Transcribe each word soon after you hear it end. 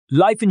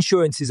Life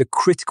insurance is a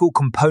critical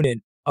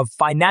component of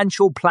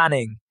financial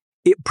planning.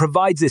 It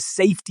provides a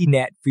safety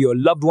net for your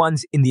loved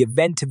ones in the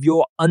event of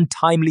your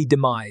untimely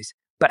demise.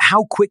 But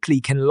how quickly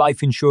can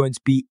life insurance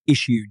be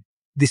issued?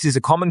 This is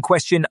a common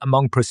question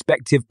among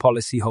prospective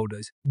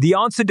policyholders. The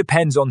answer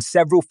depends on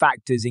several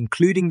factors,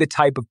 including the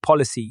type of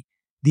policy,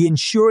 the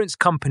insurance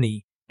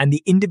company, and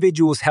the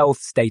individual's health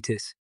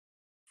status.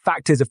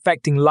 Factors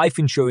affecting life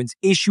insurance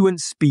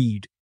issuance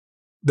speed.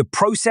 The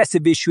process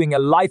of issuing a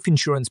life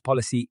insurance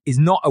policy is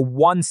not a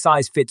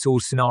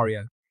one-size-fits-all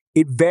scenario.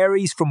 It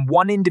varies from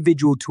one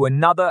individual to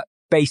another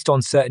based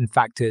on certain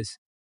factors.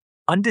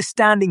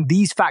 Understanding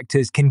these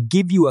factors can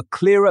give you a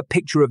clearer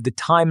picture of the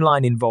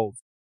timeline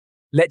involved.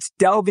 Let's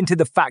delve into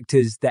the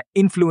factors that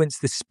influence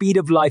the speed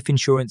of life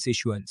insurance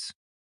issuance.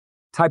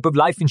 Type of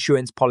life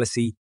insurance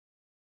policy.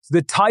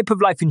 The type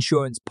of life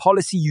insurance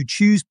policy you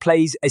choose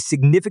plays a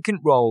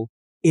significant role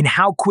in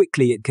how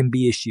quickly it can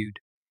be issued.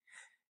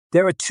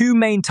 There are two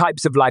main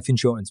types of life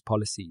insurance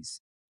policies: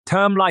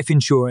 term life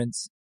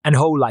insurance and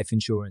whole life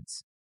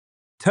insurance.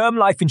 Term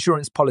life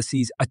insurance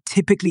policies are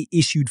typically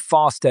issued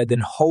faster than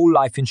whole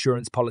life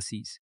insurance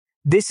policies.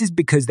 This is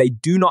because they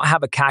do not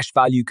have a cash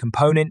value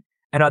component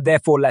and are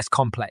therefore less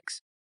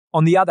complex.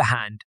 On the other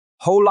hand,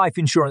 whole life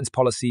insurance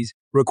policies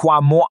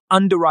require more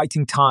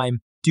underwriting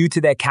time due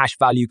to their cash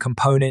value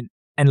component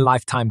and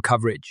lifetime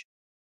coverage.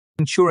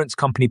 Insurance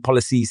company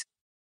policies.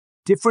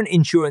 Different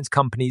insurance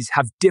companies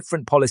have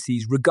different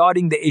policies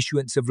regarding the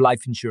issuance of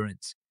life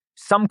insurance.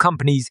 Some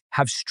companies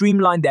have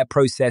streamlined their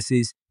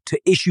processes to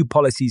issue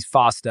policies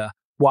faster,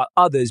 while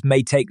others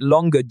may take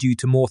longer due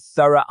to more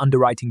thorough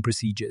underwriting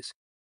procedures.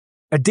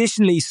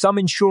 Additionally, some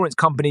insurance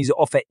companies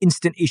offer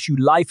instant issue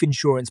life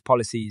insurance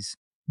policies.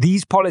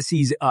 These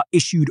policies are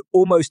issued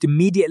almost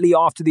immediately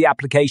after the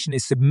application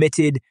is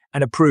submitted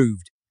and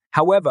approved.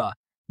 However,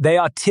 they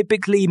are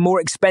typically more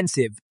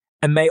expensive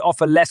and may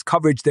offer less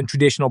coverage than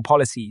traditional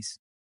policies.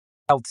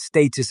 Health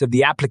status of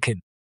the applicant.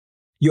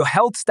 Your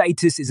health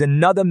status is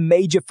another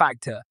major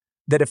factor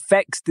that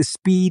affects the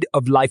speed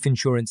of life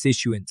insurance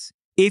issuance.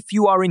 If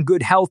you are in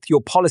good health, your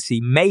policy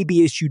may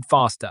be issued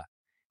faster.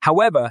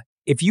 However,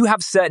 if you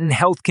have certain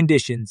health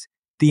conditions,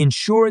 the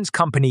insurance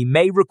company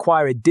may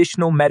require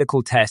additional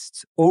medical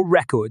tests or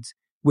records,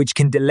 which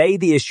can delay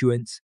the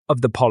issuance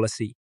of the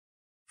policy.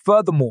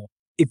 Furthermore,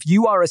 if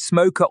you are a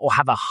smoker or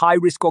have a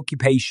high-risk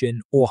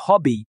occupation or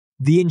hobby,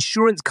 the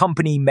insurance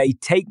company may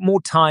take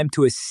more time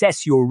to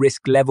assess your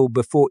risk level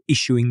before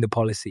issuing the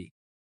policy.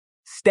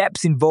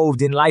 Steps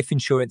involved in life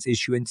insurance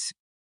issuance.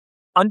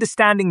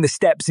 Understanding the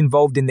steps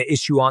involved in the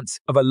issuance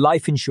of a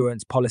life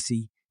insurance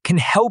policy can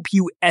help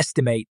you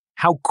estimate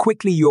how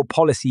quickly your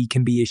policy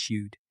can be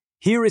issued.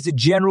 Here is a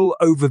general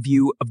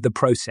overview of the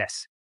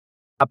process.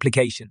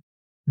 Application.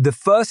 The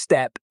first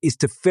step is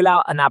to fill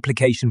out an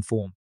application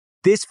form.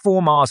 This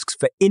form asks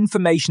for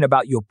information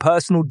about your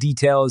personal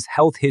details,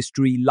 health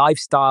history,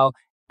 lifestyle,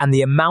 and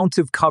the amount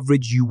of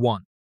coverage you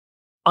want.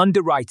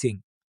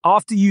 Underwriting.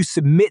 After you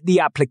submit the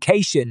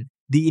application,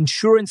 the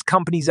insurance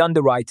company's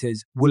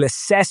underwriters will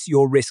assess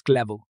your risk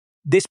level.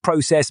 This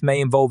process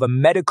may involve a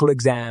medical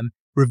exam,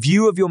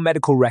 review of your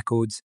medical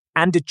records,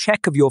 and a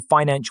check of your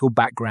financial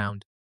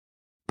background.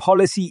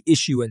 Policy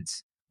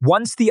issuance.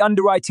 Once the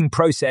underwriting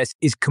process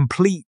is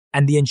complete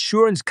and the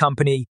insurance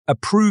company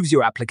approves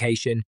your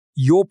application,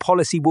 your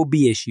policy will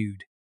be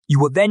issued. You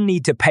will then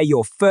need to pay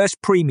your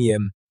first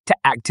premium to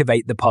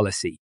activate the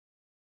policy.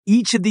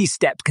 Each of these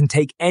steps can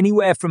take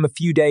anywhere from a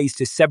few days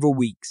to several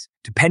weeks,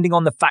 depending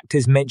on the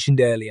factors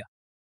mentioned earlier.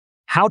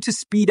 How to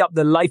speed up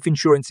the life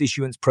insurance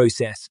issuance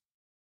process.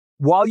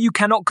 While you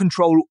cannot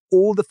control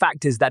all the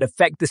factors that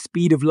affect the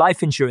speed of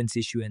life insurance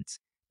issuance,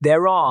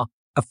 there are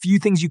a few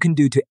things you can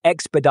do to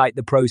expedite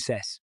the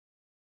process.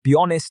 Be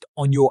honest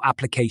on your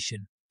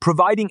application.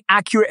 Providing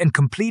accurate and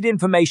complete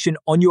information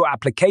on your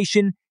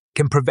application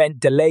can prevent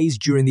delays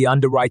during the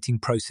underwriting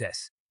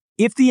process.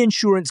 If the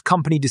insurance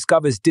company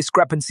discovers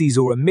discrepancies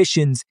or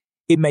omissions,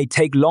 it may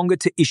take longer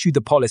to issue the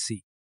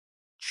policy.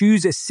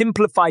 Choose a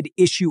simplified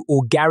issue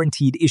or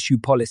guaranteed issue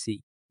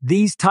policy.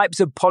 These types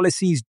of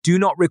policies do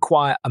not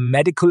require a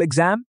medical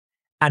exam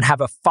and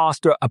have a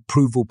faster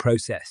approval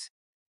process.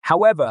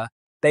 However,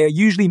 they are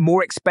usually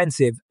more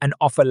expensive and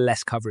offer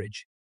less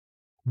coverage.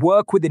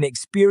 Work with an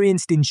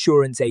experienced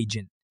insurance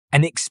agent.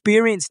 An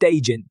experienced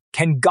agent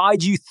can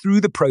guide you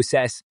through the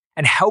process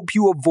and help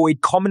you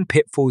avoid common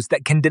pitfalls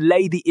that can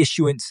delay the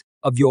issuance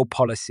of your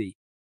policy.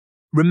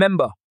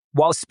 Remember,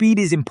 while speed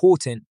is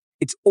important,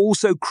 it's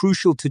also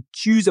crucial to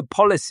choose a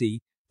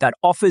policy that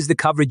offers the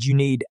coverage you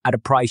need at a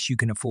price you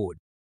can afford.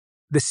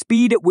 The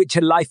speed at which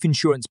a life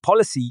insurance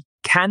policy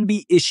can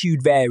be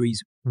issued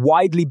varies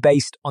widely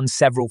based on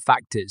several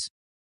factors.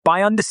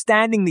 By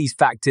understanding these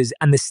factors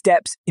and the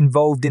steps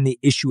involved in the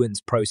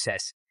issuance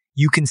process,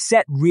 you can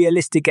set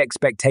realistic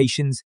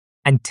expectations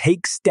and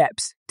take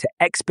steps to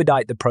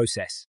expedite the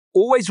process.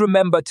 Always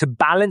remember to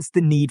balance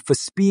the need for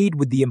speed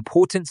with the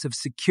importance of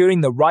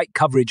securing the right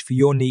coverage for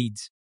your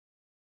needs.